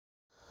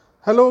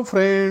Hello,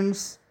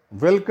 friends.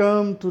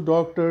 Welcome to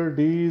Dr.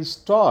 D's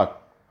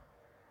Talk.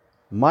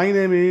 My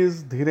name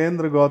is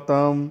Dhirendra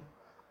Gautam.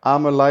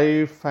 I'm a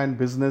life and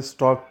business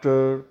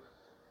doctor,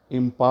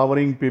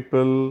 empowering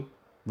people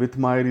with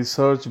my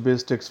research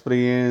based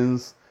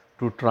experience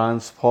to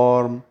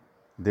transform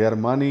their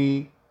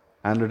money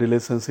and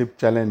relationship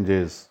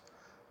challenges.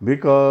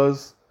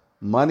 Because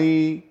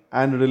money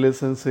and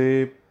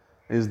relationship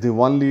is the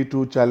only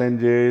two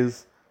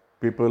challenges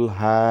people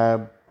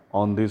have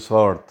on this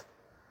earth.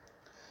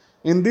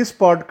 In this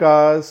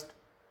podcast,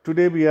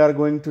 today we are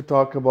going to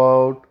talk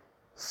about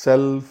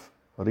self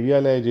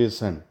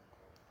realization.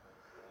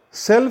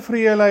 Self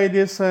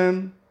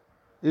realization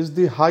is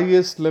the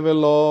highest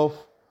level of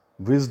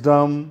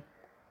wisdom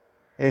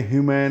a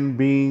human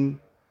being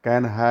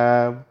can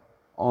have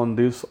on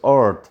this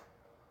earth.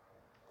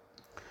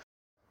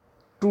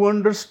 To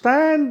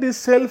understand this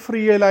self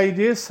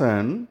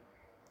realization,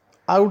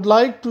 I would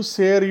like to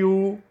share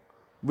you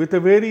with a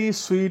very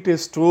sweet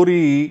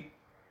story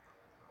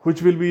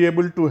which will be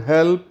able to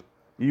help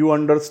you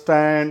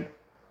understand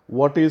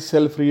what is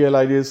self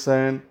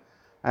realization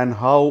and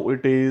how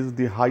it is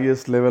the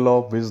highest level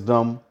of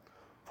wisdom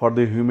for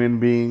the human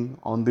being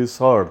on this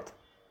earth.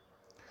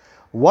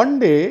 One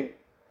day,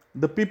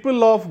 the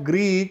people of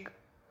Greek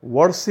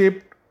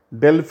worshipped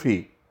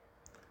Delphi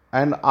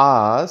and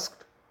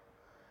asked,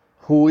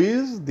 "Who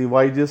is the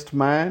wisest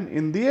man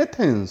in the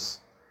Athens?"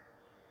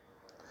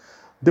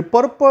 The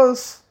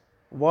purpose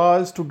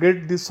was to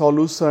get the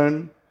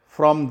solution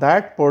from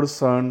that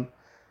person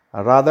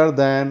rather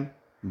than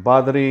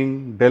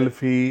bothering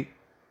Delphi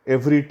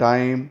every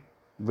time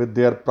with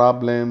their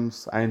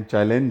problems and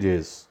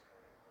challenges.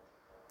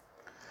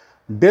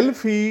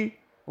 Delphi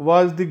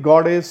was the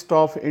goddess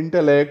of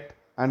intellect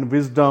and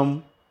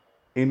wisdom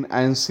in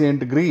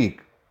ancient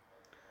Greek.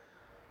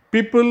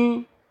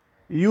 People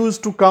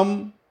used to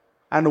come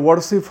and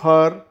worship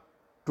her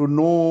to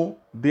know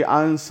the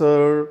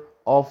answer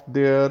of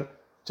their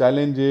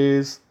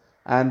challenges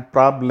and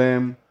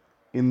problem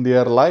in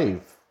their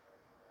life.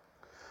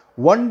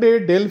 One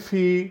day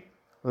Delphi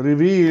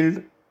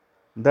revealed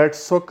that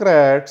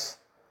Socrates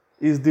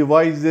is the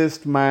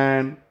wisest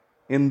man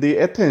in the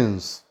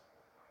Athens.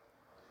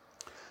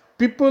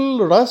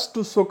 People rushed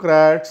to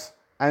Socrates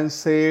and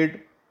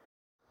said,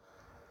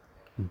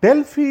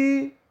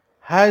 Delphi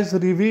has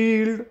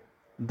revealed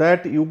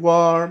that you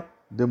are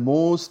the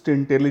most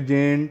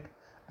intelligent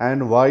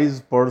and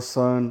wise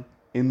person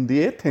in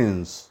the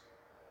Athens.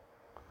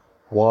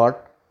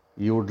 What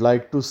you would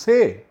like to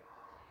say?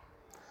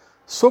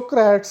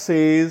 Socrates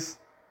says,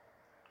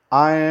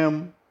 I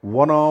am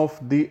one of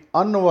the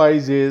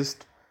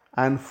unwisest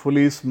and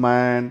foolish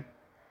man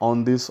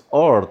on this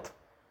earth.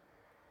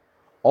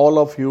 All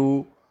of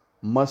you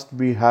must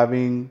be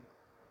having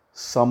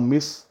some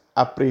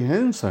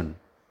misapprehension.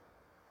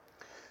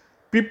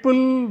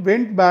 People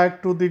went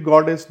back to the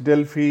goddess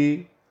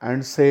Delphi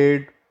and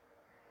said,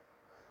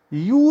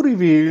 You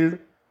revealed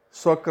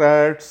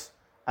Socrates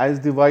as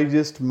the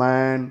wisest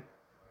man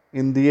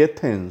in the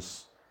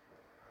Athens,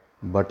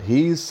 but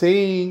he is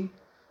saying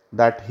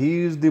that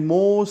he is the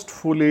most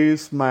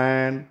foolish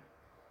man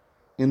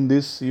in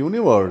this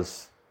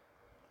universe.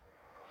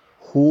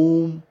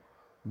 Whom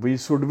we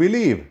should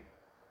believe?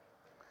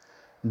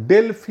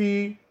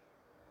 Delphi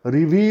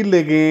revealed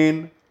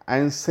again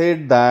and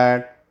said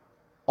that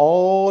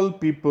all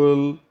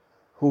people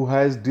who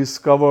has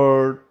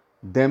discovered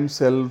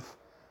themselves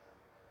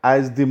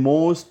as the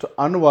most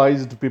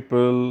unwise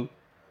people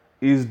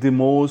is the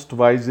most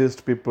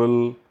wisest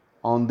people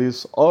on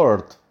this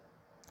earth.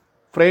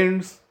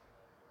 Friends,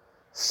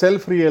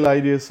 self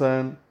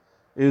realization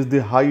is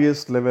the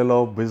highest level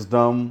of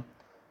wisdom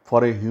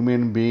for a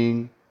human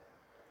being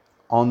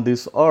on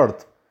this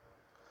earth.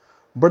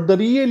 But the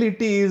real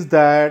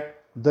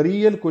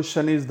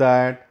question is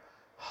that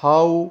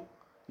how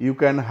you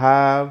can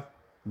have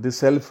the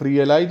self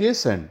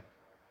realization,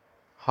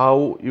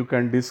 how you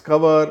can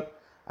discover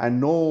and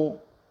know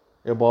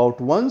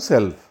about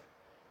oneself.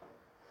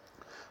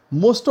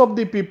 Most of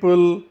the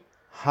people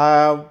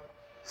have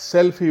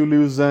self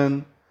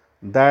illusion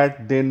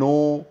that they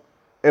know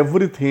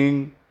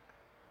everything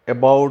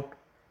about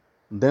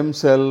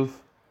themselves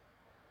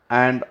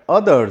and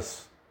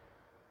others.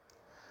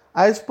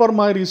 As per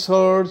my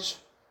research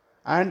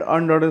and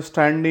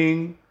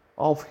understanding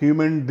of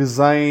human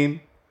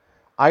design,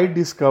 I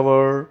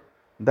discovered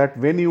that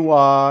when you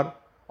are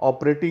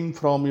operating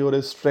from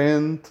your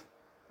strength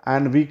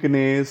and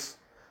weakness,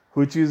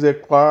 which is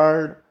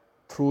acquired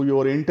through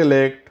your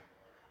intellect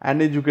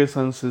and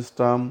education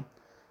system,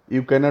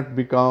 you cannot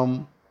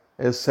become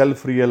a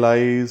self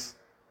realized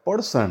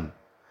person.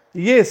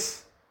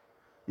 Yes,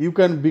 you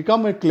can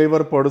become a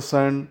clever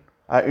person,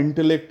 an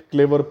intellect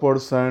clever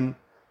person,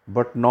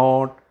 but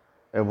not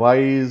a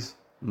wise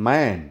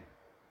man.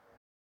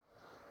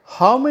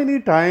 How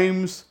many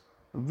times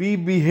we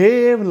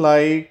behave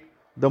like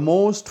the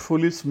most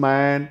foolish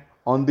man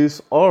on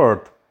this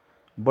earth,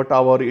 but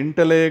our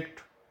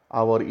intellect,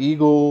 our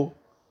ego,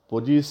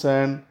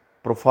 position,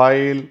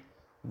 profile,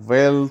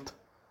 wealth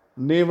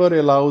never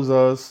allows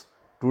us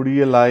to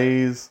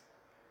realize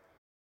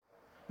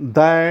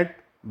that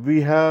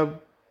we have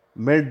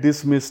made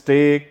this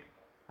mistake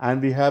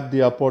and we have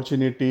the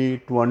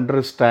opportunity to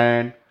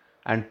understand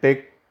and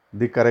take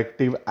the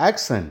corrective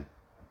action.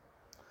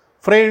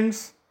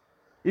 Friends,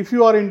 if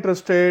you are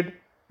interested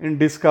in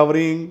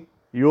discovering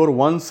your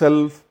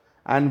oneself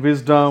and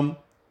wisdom,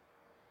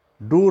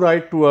 do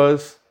write to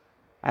us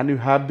and you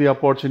have the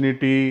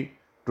opportunity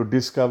to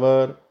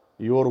discover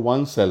your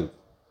oneself.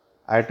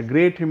 At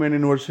Great Human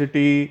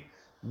University,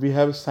 we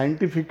have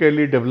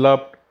scientifically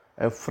developed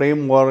a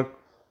framework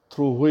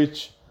through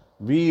which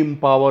we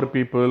empower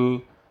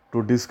people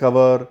to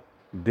discover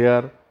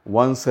their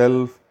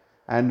oneself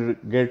and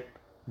get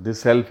the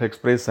self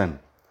expression.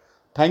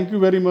 Thank you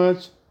very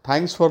much.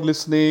 Thanks for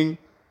listening.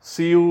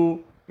 See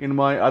you in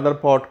my other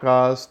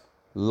podcast.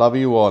 Love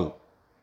you all.